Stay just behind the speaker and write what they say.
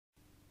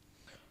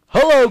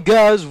Yo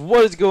guys,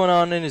 what is going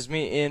on? And it's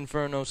me,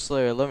 Inferno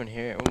Slayer 11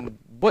 here. And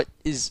what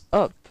is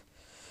up?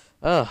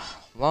 What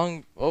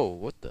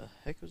the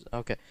heck was?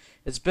 Okay,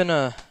 it's been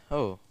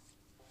okay,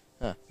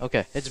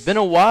 it's been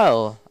a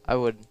while. I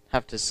would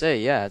have to say,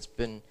 yeah, it's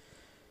been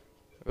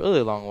a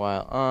really long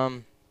while.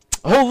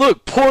 Oh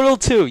look, Portal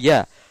 2.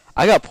 Yeah,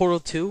 I got Portal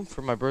 2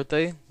 for my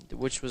birthday,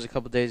 which was a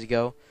couple days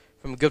ago,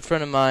 from a good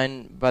friend of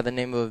mine by the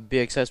name of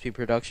BXSP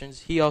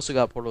Productions. He also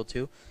got Portal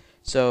 2.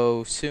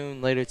 So soon,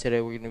 later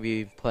today, we're going to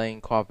be playing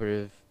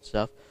cooperative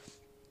stuff.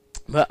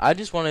 But I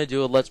just want to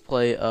do a Let's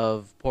Play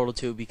of Portal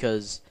 2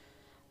 because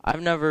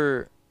I've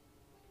never,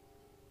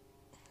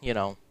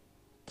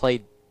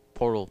 played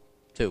Portal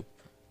 2.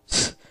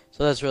 So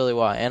that's really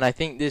why. And I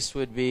think this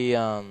would be,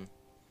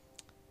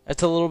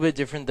 it's a little bit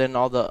different than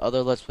all the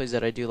other Let's Plays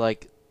that I do,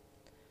 like,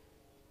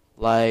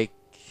 let's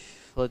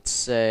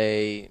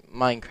say,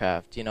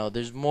 Minecraft.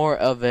 There's more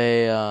of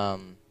a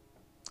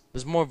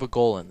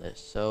goal in this.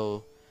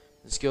 So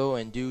let's go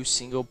and do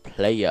single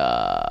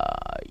player.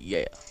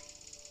 Yeah.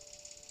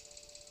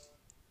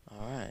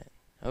 Alright.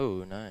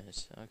 Oh,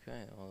 nice.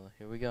 Okay, well,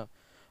 here we go.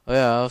 Oh,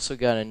 yeah, I also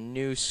got a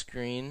new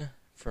screen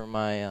for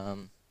my,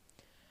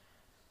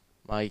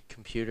 my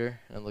computer.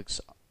 And it looks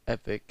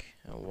epic.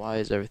 And why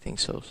is everything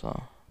so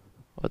slow?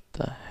 What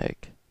the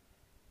heck?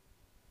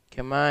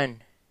 Come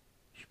on.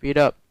 Speed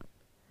up.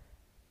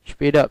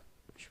 Speed up.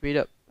 Speed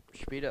up.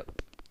 Speed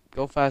up.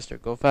 Go faster.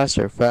 Go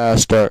faster.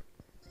 Faster.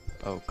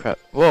 Oh, crap.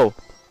 Whoa.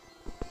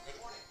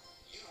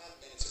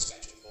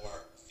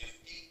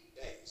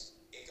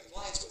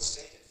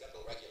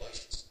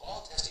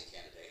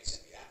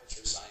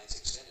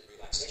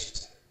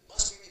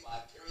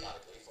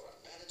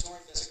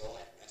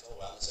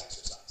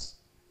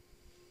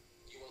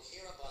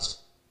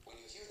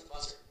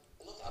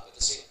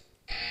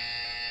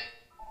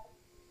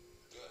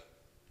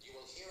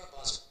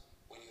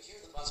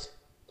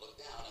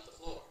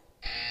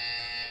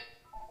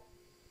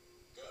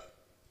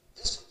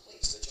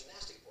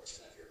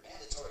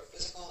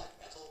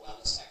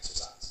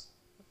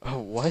 Oh,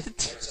 what? There's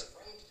a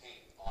framed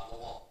painting on the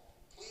wall.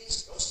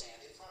 Please go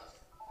stand in front of it.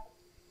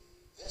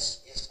 This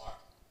is art.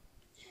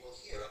 You will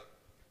hear it.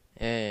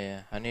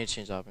 Yeah. I need to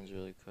change options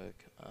really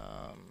quick.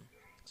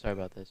 Sorry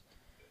about this.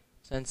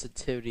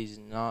 Sensitivity's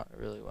not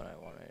really what I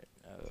wanted.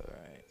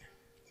 Alright.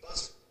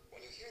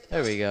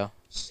 There we go.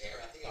 Stare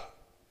at the art.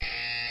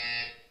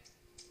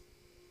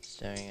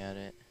 Staring at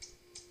it.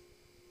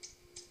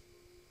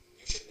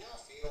 You should now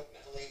feel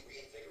mentally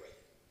reinvigorated.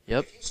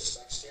 Yep. If you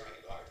suspect staring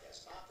at art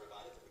has not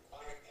provided the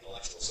required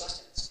intellectual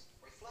sustenance,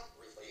 reflect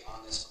briefly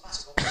on this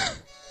classical.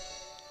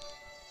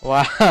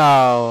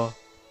 Wow.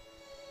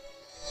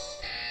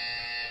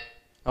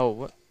 Oh,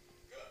 what?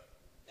 Good.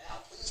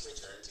 Now please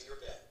return to your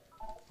bed.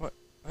 What?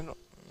 I don't.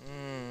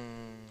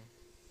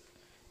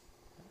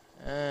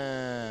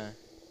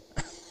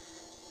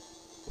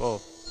 Whoa.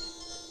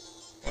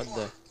 What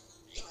the?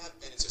 You have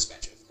been in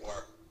suspension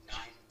for 9999999.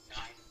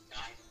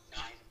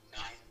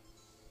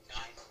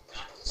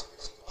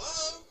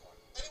 Hello?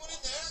 Anyone in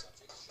there?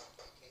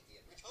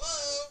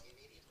 Hello? Are you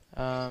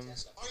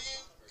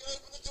gonna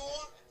open the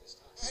door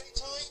at any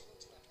time?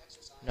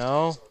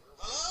 No.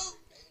 Hello?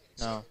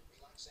 No. Are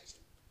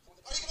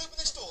you gonna open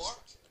this door?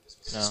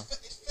 No.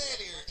 It's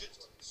fairly urgent.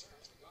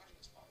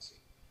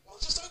 Well,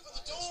 just open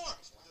the door.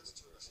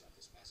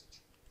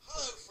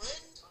 Hello,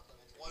 friend.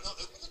 Why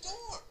not open the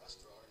door?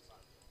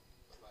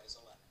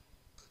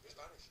 Could be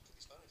Spanish.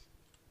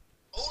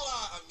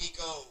 Hola,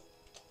 amigo.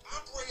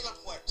 Abre la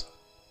puerta.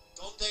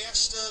 Donde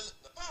está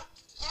the back?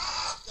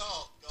 Ah!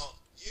 Oh, God.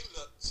 You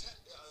look good.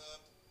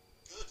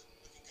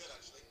 Looking good,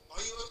 actually.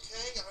 Are you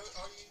okay? Are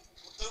you...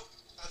 Don't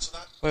answer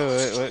that.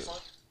 Wait.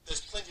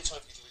 There's plenty of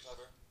time for you to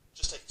recover.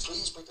 Just take...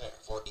 Please prepare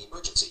for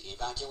emergency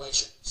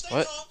evacuation. Stay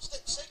calm.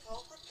 Stay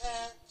calm.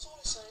 Prepare. That's all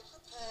I say.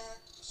 Prepare.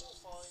 It's all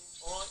fine.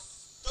 All right?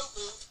 Don't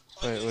move.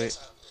 Wait.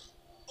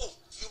 Oh,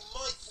 you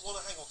might want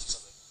to hang on to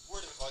something.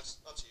 Word of advice.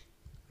 Up to you.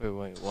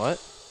 Wait, what?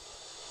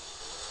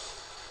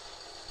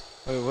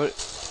 Wait, what?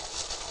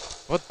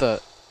 What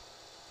the?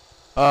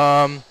 You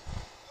alright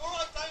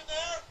down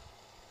there?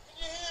 Can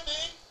you hear me?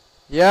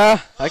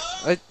 Yeah,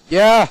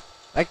 Hello?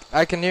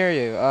 I can hear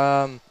you.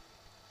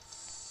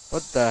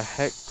 What the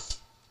heck?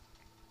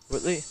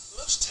 Whitley?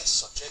 Most test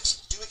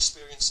subjects do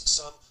experience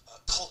some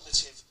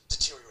cognitive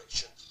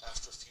deterioration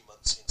after a few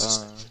months in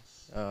suspension.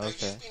 Oh, okay.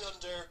 Now, you've been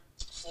under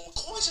for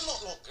quite a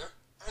lot longer,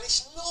 and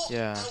it's not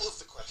out of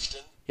the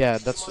question. Yeah, you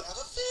that's might have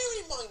a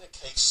very minor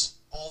case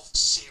of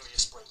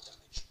serious brain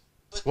damage.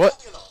 But what?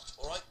 Don't be alarmed,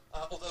 alright?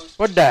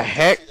 What the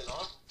heck?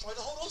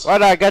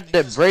 Why'd I got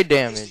the brain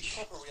damage?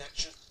 The proper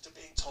reaction to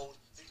being told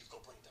that you've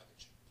got brain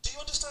damage. Do you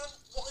understand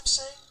what I'm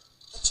saying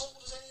at all?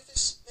 Does any of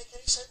this make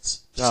any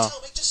sense? Just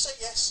tell me, just say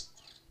yes.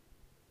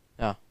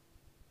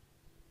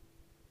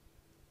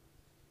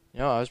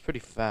 No. I was pretty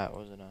fat,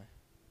 wasn't I?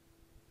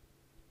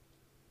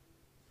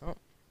 Oh.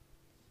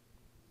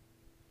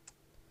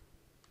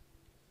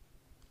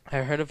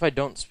 I heard if I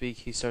don't speak,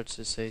 he starts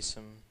to say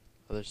some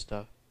other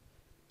stuff.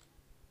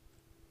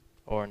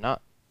 Or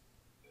not.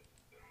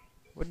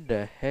 What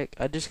the heck?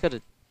 I just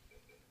gotta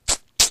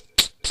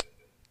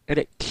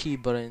Edit key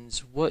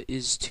buttons. What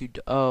is to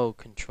do? Oh,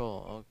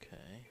 control.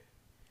 Okay.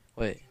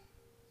 Wait.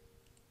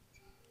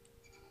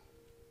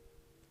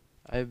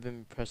 I've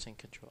been pressing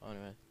control.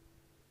 Anyway.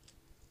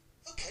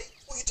 Okay,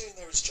 what you're doing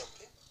there is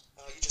jumping.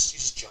 You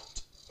just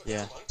jumped. But Yeah.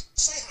 never mind.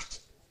 Say apple.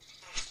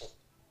 Apple.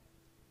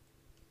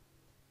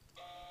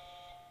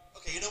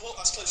 Okay, you know what?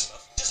 That's close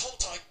enough. Just hold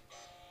tight.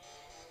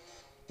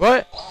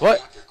 What? All What?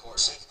 reactor core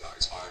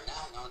safeguards are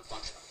now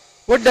non-functional.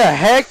 What the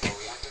heck?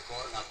 Reactor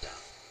core meltdown.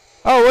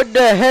 Oh, what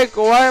the heck?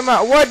 Why am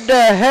I? What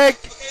the heck?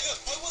 Okay,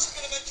 look, I wasn't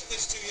going to mention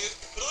this to you,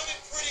 but I'm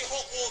in pretty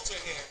hot water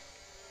here.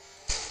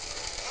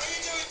 How you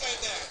doing down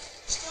there?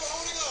 Still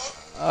holding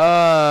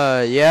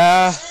on?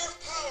 Yeah. Reserve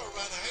power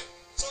ran out,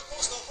 so of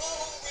course the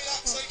whole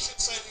relaxation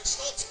centre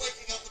stops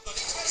waking up the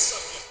bloody test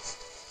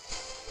subjects.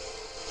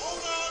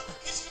 Hold on,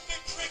 this is a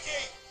bit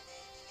tricky.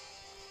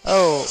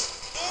 Oh.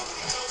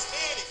 Nobody tells me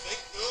anything.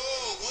 No,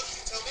 why don't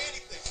you tell me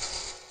anything?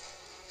 Should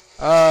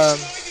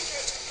I be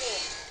kept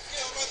informed?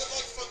 You know, about the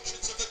life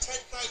functions of the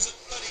 10,000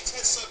 bloody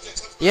test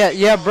subjects I'm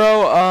Yeah,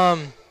 bro.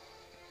 Why?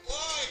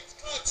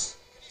 Clutch,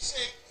 can you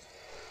see?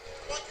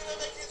 Am I gonna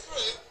make it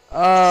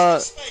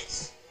through?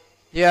 Space.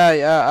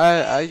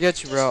 Yeah, I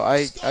get you, bro.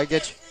 I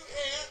get you.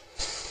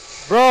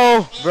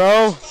 Through here.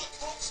 Bro.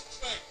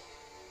 Concentrate.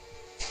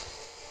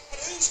 And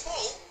whose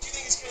fault do you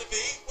think it's going to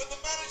be when the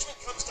management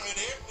comes down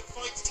here and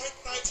finds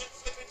 10,000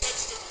 flipping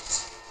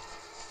vegetables?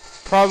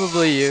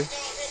 Probably you. No, I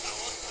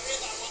hear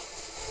that one.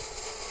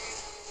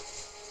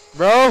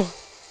 Bro.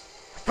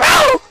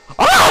 Bro!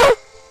 Oh!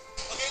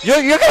 Okay,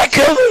 You're gonna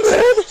kill me,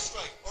 man!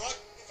 straight, alright?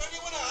 If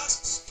anyone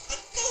asks, and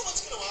no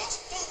one's going to ask,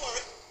 don't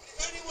worry,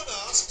 but if anyone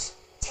asks,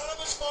 tell them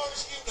as far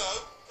as you know,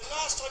 the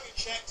last time you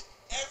checked,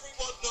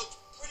 everyone looked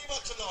pretty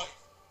much alive.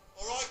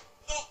 Alright?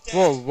 Not dead.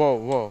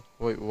 Whoa.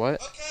 Wait,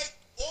 what? Okay,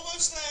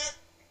 almost there.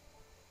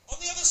 On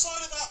the other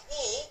side of that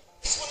wall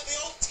is one of the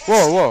old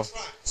Whoa. testing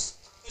tracks.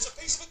 There's a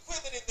piece of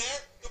equipment in there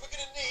that we're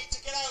going to need to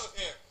get out of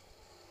here.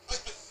 I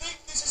think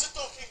this is a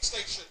docking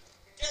station.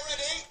 Get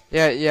ready.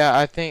 Yeah,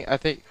 I think.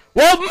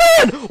 Well,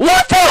 man!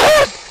 What the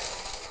heck?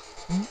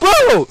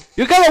 Bro!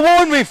 You gotta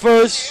warn me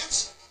first!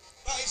 News,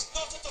 that is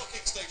not a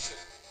docking station.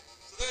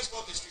 So there's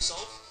one mystery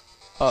solved.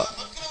 Uh. I'm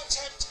going to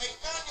attempt a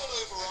manual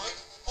override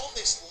on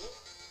this wall.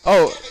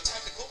 Oh. Get a bit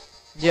technical.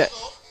 Yeah.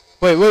 Hold on.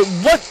 Wait,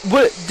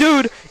 what?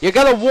 Dude, you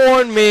gotta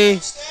warn me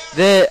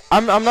that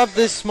I'm not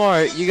this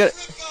smart. You gotta.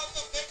 Flip gun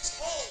that fix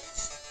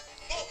holes.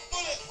 Not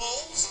bullet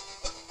holes.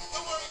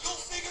 Don't worry, you'll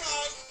figure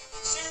out.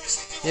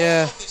 Seriously, do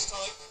Yeah. hold on this time.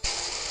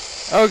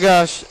 Oh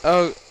gosh.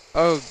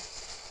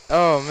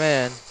 Oh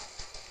man.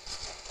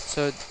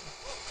 So. There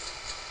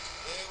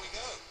we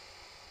go.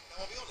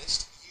 Now, I'll be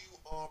honest, you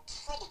are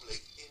probably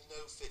in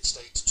no fit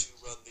state to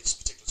run this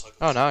particular type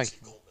of Oh, now I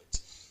gauntlet.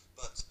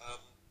 But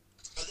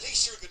at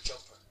least you're a good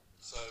jumper.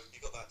 So you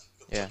got that.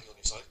 You got the Yeah. jumping on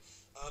your side.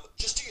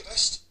 Just do your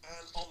best,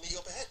 and I'll meet you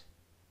up ahead.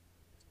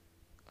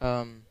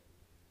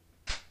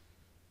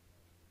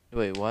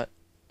 Wait, what?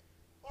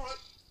 All right,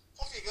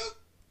 off you go.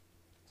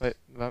 Wait,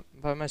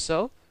 by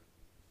myself?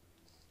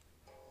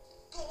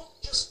 Go on,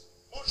 just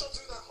march on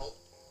through that hole.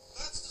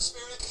 That's the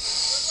spirit.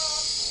 Good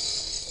luck.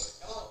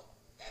 Hello,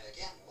 and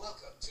again,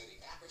 welcome to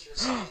the Aperture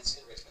Science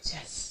Enrichment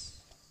Center.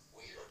 Yes.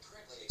 We are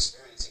currently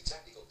experiencing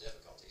technical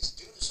difficulties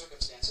due to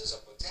circumstances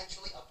of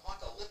potentially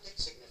apocalyptic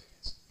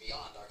significance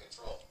beyond our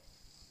control.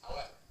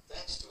 However,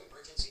 thanks to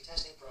emergency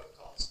testing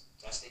protocols,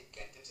 testing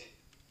can continue.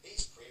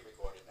 These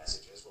pre-recorded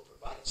messages will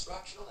provide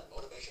instructional and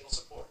motivational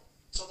support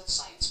so that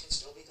science can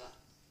still be done,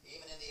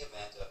 even in the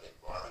event of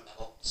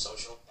environmental,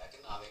 social,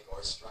 economic,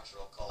 or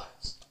structural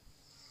collapse.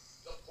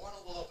 The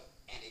portal will open,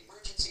 and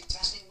emergency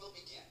testing will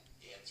begin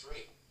in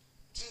 3,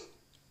 2,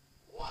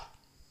 1.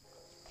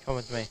 Come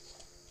with me.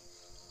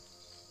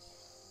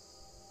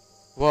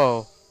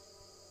 Whoa.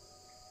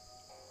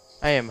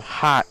 I am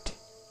hot.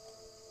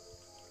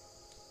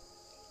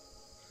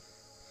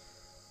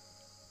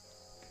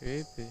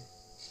 Creepy.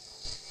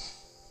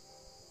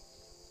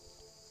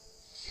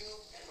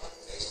 Cube and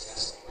button-based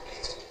testing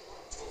remains an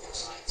important tool for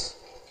science,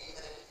 even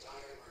in a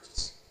dire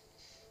emergency.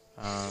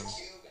 If the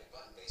cube and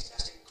button-based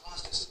testing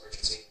caused this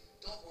emergency,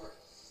 don't worry.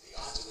 The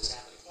odds of this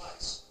happening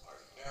twice are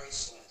very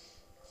slim.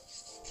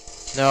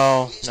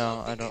 No, Please no,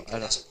 note the I don't.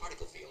 incandescent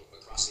particle field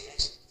across the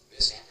exit.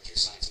 This aperture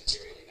science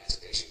material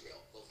emancipation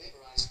drill will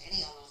vaporize any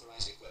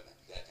unauthorized equipment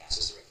that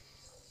passes through.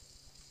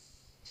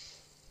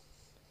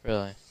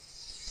 Really.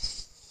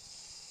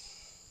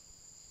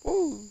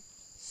 Woo.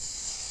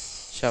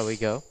 Shall we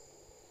go?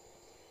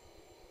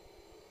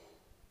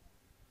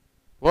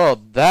 Well,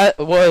 that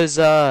was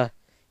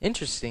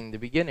interesting. The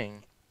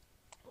beginning.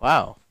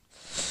 Wow.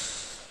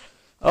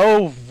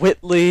 Oh,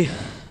 Wheatley.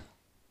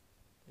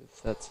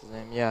 If that's his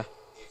name, yeah.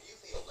 If you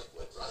feel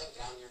liquid running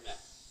down your neck,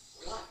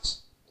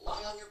 relax,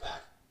 lie on your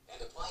back,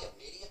 and apply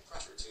immediate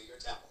pressure to your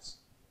temples.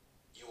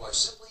 You are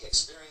simply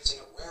experiencing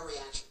a rare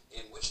reaction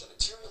in which the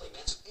material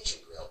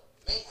emancipation grill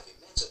may have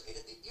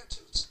emancipated the ear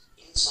tubes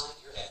inside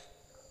your head.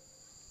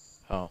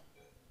 Oh.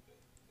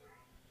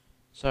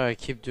 Sorry, I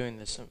keep doing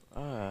this.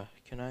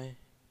 Can I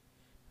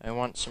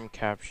want some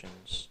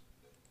captions.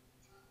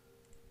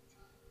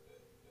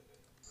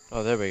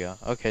 Oh, there we go.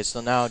 Okay,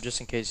 so now, just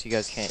in case you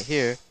guys can't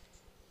hear.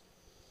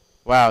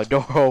 Wow,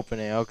 door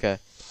opening. Okay.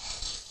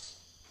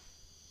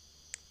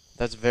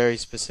 That's very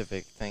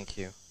specific. Thank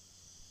you.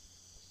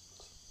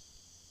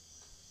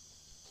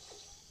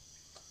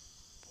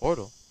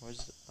 Portal?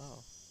 Where's the...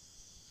 Oh.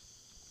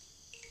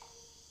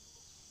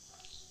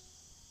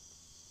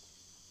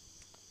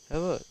 Hey,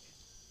 look.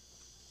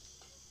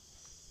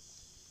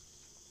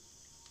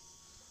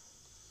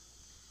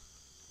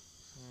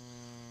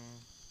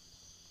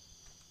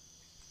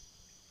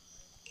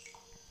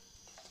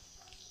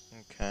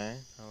 Okay,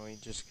 now we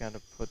just gotta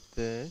put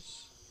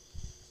this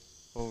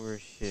over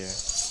here.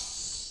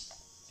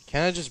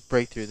 Can I just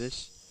break through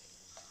this?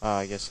 Oh,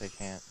 I guess I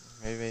can't.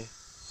 Maybe.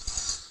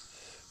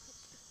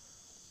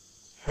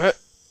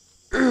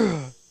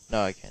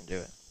 No, I can't do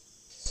it.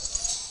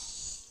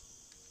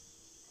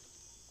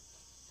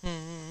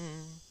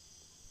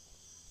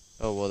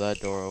 Oh, well, that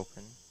door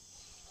opened.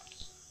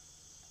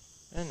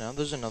 And now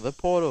there's another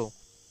portal.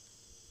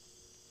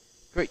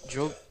 Great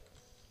joke.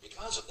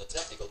 Because of the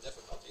technical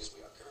difficulties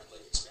we are currently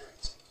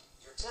experiencing,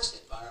 your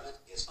test environment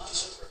is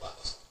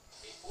unsupervised.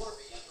 Before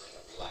re-entering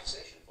a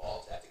relaxation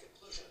vault at the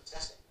conclusion of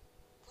testing,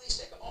 please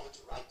take a moment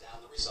to write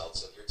down the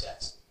results of your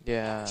test.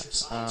 Yeah, Your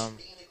science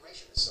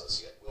reintegration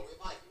associate will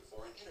remind you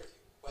for an interview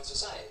when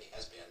society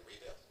has been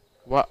rebuilt.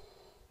 What?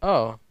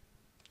 Oh,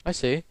 I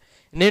see.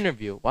 An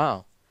interview.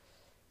 Wow.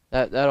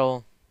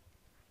 That'll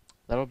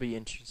be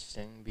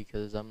interesting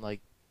because I'm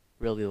like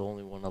really the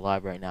only one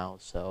alive right now.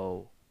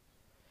 So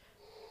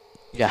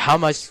yeah, how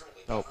much?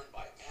 Oh, Governed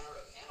by a manner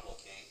of animal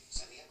king,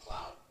 sentient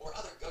cloud, or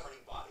other governing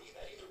body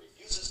that either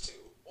refuses to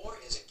or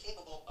is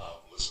incapable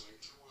of listening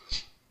to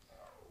us.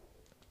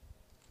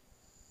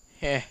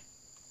 heh.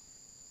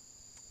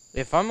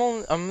 If I'm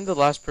the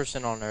last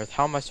person on Earth,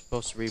 how am I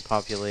supposed to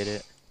repopulate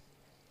it?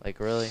 Like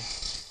really?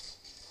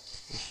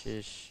 This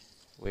is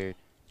weird.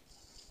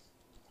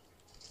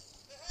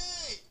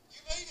 Hey, you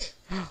made it.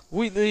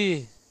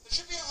 Wheatley. There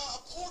should be a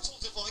portal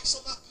device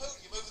on that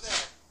podium over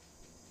there.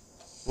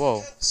 Whoa.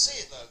 I can't see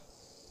it though.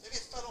 Maybe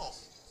it fell off.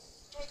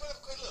 Do you want to go and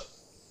have a quick look?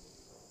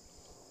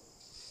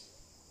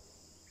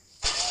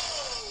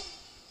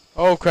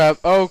 Oh crap.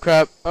 Oh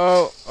crap.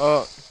 Oh.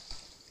 Hello?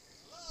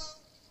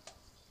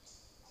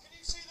 Can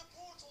you see the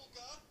portal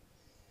gun?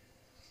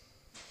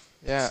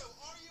 Yeah. So,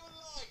 are you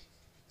alive?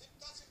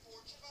 That's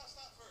important. Should have asked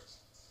that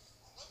first.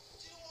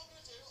 Do you know what I'm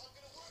going to do? I'm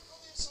going to work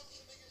on the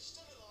assumption that you're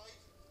still alive,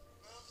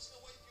 and I'm just going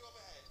to wait for you up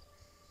ahead.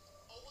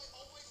 I'll wait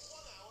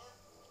 1 hour,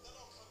 then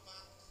I'll come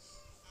back,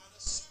 and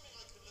assuming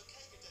I can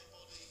locate your dead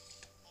body,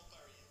 I'll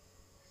bury you.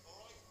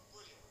 Alright?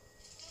 Brilliant.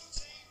 Go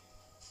team!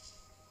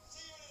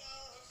 See you in an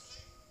hour,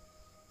 hopefully.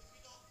 If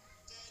you're not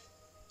dead.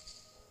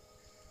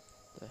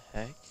 The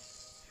heck?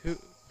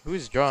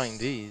 Who's drawing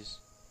these?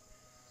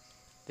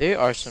 They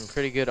are some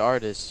pretty good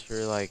artists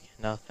for like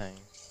nothing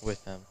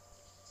with them.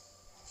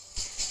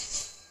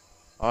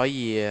 Oh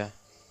yeah.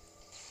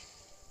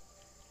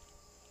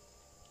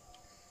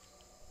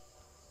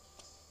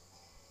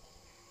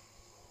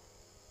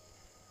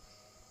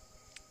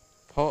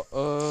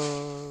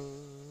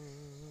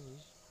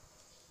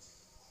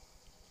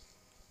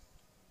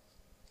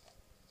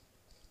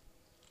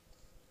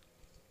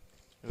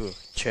 Ooh,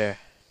 chair.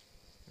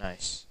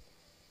 Nice.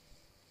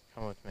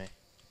 Come with me.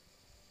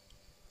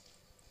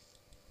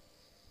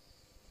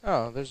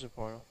 Oh, there's a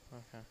portal.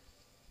 Okay.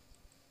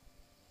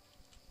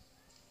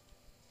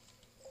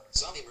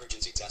 Some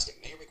emergency testing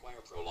may require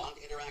prolonged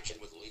interaction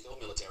with lethal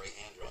military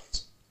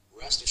androids.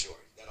 Rest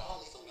assured that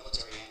all lethal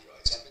military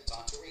androids have been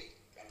taught to read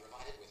and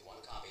provided with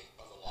one copy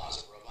of the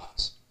laws of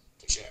robotics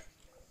to share.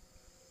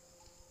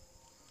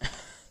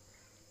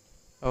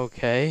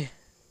 Okay.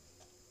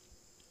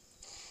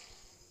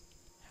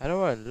 How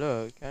do I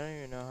look? I don't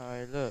even know how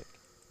I look.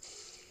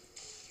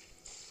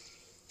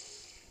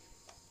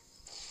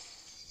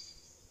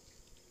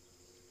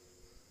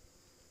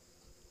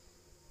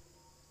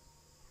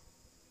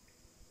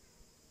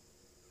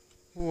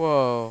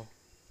 Whoa.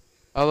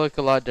 I look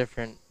a lot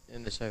different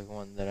in the second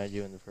one than I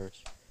do in the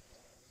first.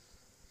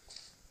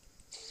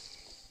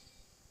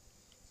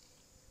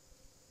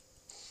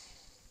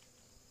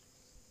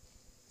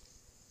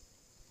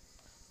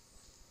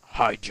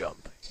 High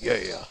jump. Yeah.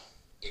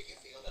 If you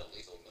feel that a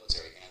lethal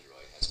military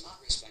android has not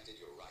respected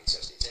your rights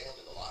as detailed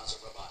in the laws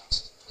of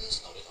robotics,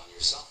 please note it on your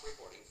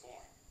self-reporting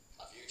form.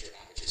 A future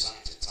amateur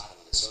science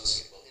entitlement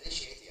associate will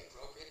initiate the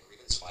appropriate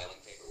grievance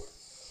filing paperwork.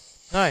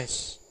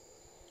 Nice.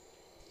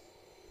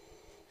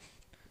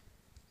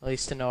 At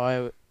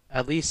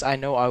least I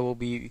know I will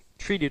be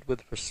treated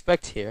with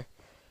respect here.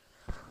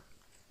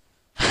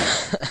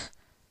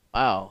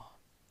 Wow.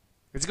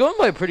 It's going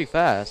by pretty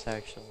fast,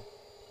 actually.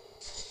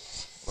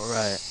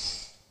 Alright.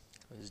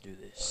 Let's do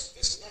this.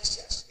 This next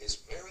test is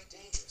very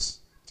dangerous.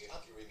 To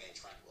help you remain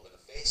tranquil in the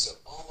face of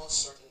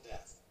almost certain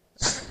death,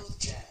 smooth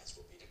jazz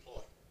will be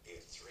deployed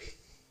in 3,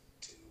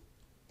 2,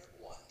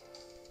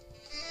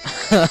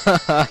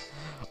 1.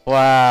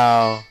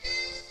 Wow.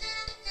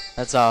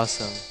 That's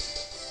awesome.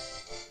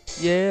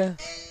 Yeah.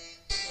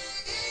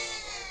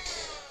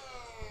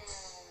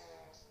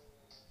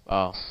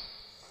 Oh.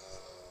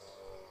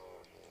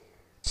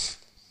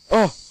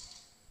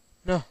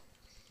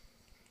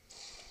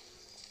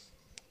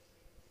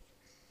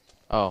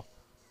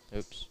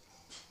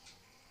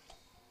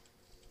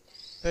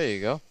 There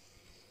you go.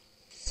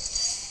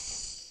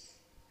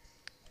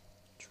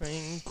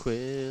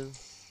 Tranquil.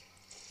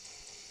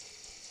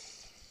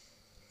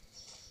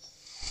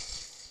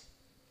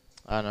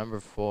 Number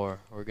 4.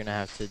 We're gonna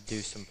have to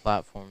do some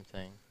platform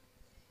thing.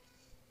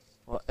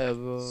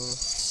 Whatever.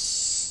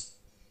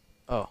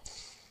 Oh.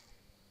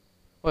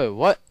 Wait,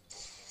 what?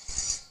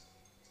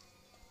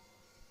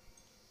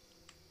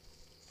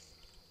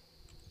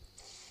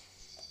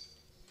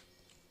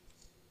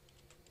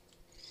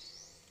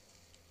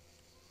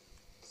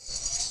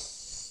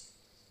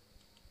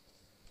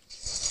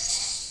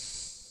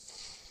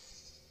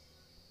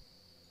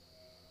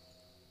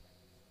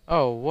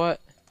 Oh, what?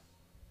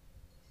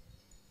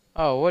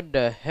 Oh, what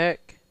the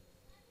heck?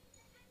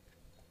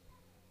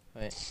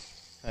 Wait.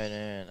 Wait,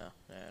 no.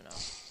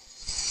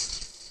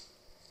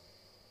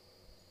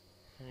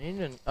 I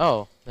need an.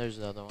 Oh, there's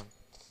the other one.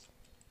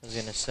 I was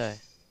gonna say.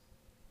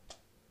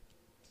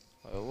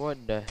 Wait,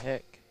 what the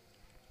heck?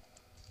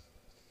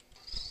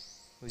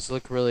 These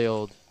look really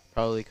old.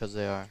 Probably because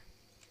they are.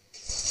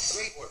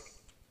 Great work.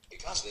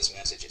 Because this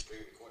message is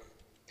pre-recorded,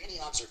 any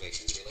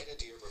observations related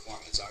to your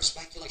performance are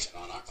speculation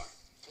on our part.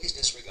 Please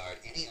disregard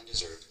any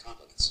undeserved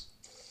compliments.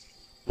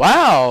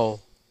 Wow!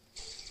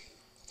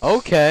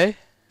 Okay.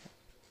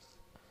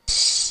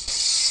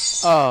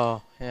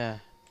 Oh, yeah.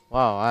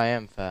 Wow, I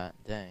am fat.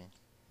 Dang.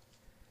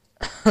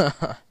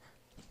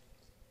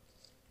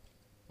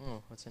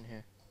 Oh, what's in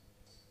here?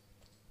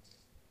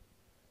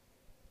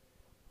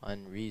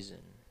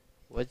 Unreason.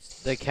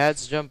 What's the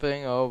cat's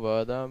jumping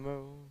over the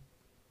moon?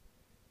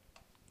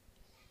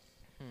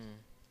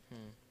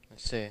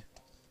 Let's see.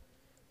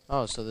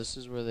 Oh, so this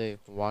is where they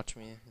watch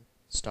me,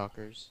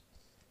 stalkers.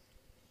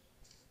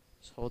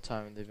 This whole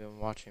time they've been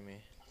watching me.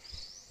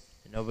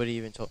 And nobody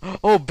even told.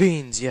 Oh,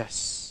 beans,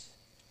 yes.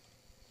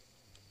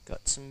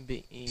 Got some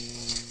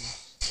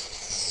beans.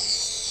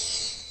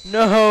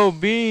 No,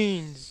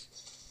 beans.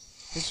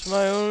 It's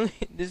my only.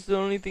 This is the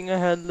only thing I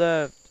had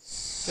left.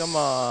 Come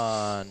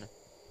on.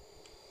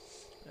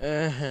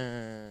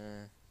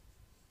 I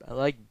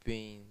like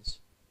beans.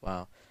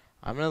 Wow.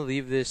 I'm gonna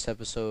leave this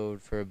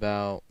episode for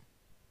about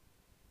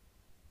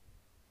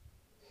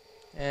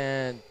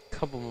a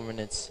couple more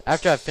minutes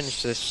after I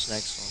finish this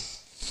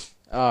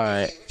next one. All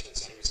right. The Enrichment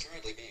Center is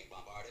currently being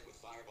bombarded with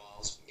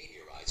fireballs,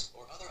 meteorites,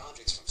 or other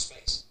objects from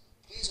space.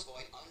 Please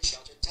avoid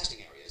unsheltered testing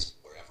areas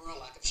wherever a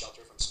lack of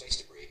shelter from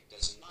space debris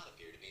does not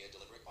appear to be a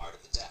deliberate part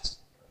of the test.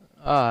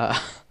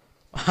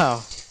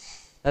 Wow.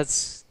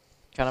 That's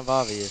kind of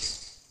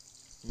obvious.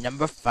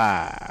 Number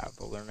 5.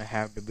 We're gonna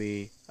have to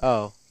be.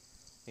 Oh,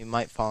 we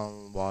might fall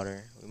in the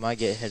water. We might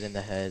get hit in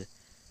the head.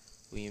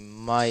 We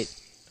might.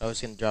 I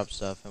was gonna drop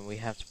stuff, and we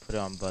have to put it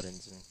on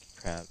buttons and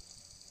crap.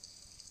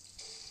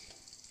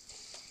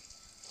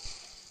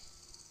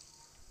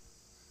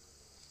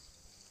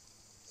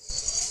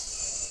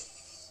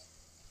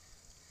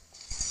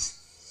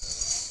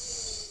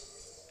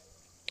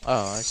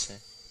 Oh, I see.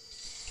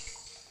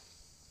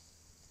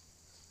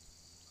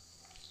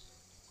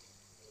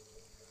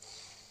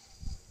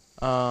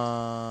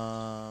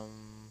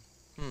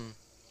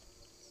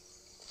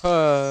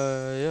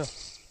 Yeah.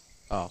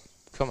 Oh,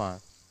 come on.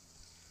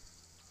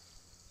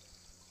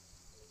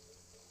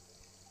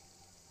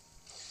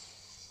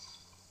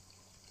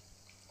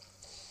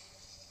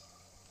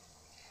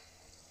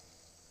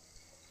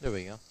 There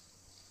we go.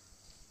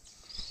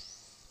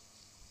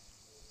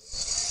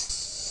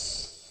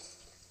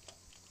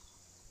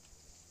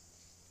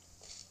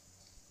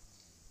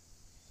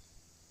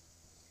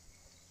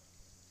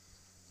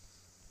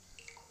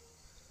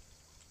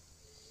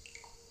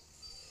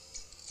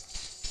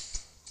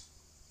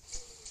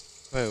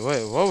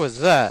 Wait, what was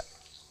that?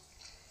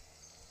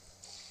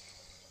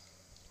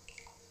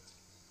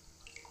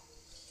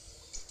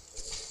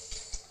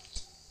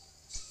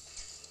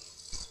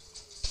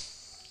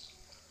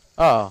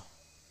 Oh.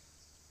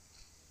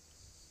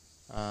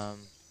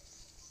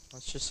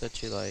 Let's just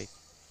set you like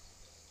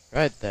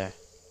right there.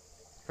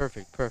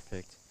 Perfect.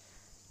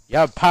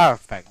 You're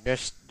perfect.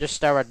 Just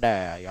stay right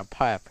there. You're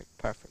perfect.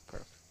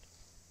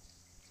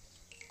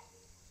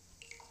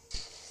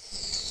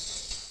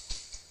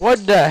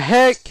 What the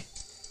heck?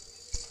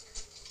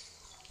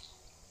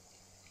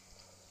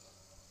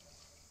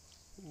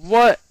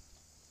 What?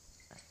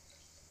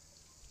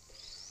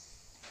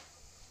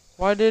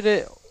 Why did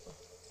it?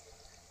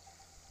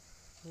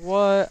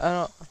 What? I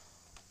don't.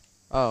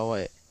 Oh,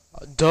 wait.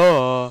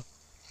 Duh.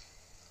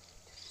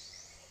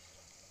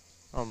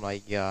 Oh my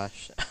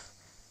gosh.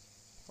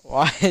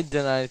 Why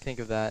didn't I think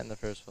of that in the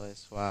first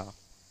place? Wow.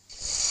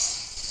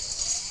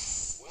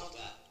 Well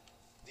done.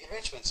 The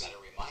Enrichment Center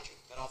reminds you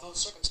that although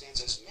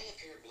circumstances may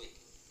appear bleak,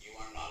 you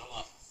are not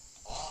alone.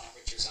 All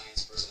aperture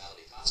science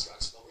personality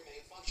constructs will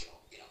remain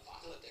functional in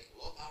apocalyptic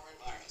low-power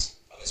environments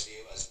of as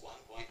few as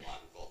 1.1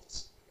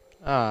 volts.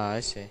 Ah, I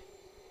see.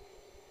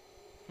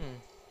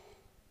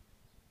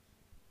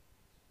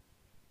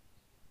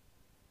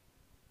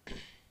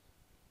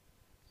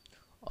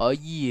 Oh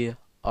yeah.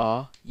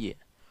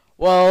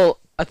 Well,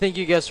 I thank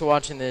you guys for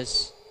watching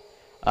this.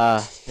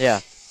 Yeah.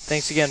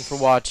 Thanks again for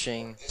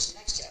watching. This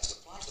next test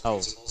applies the Oh.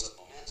 principles of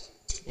momentum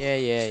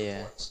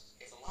Yeah.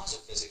 If the laws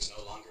of physics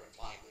no longer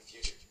apply in the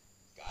future,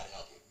 God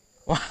help you.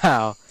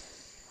 Wow.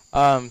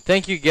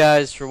 Thank you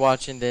guys for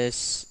watching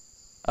this.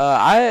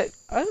 I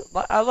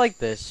like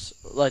this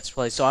Let's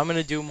Play, so I'm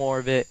gonna do more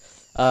of it.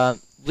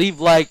 Leave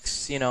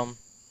likes, to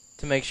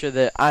make sure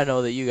that I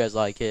know that you guys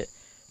like it.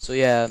 So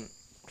yeah,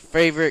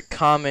 favorite,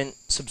 comment,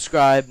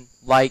 subscribe,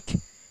 like.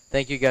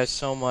 Thank you guys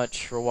so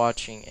much for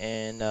watching,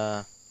 and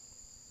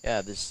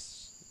yeah,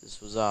 this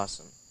was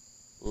awesome.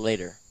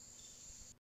 Later.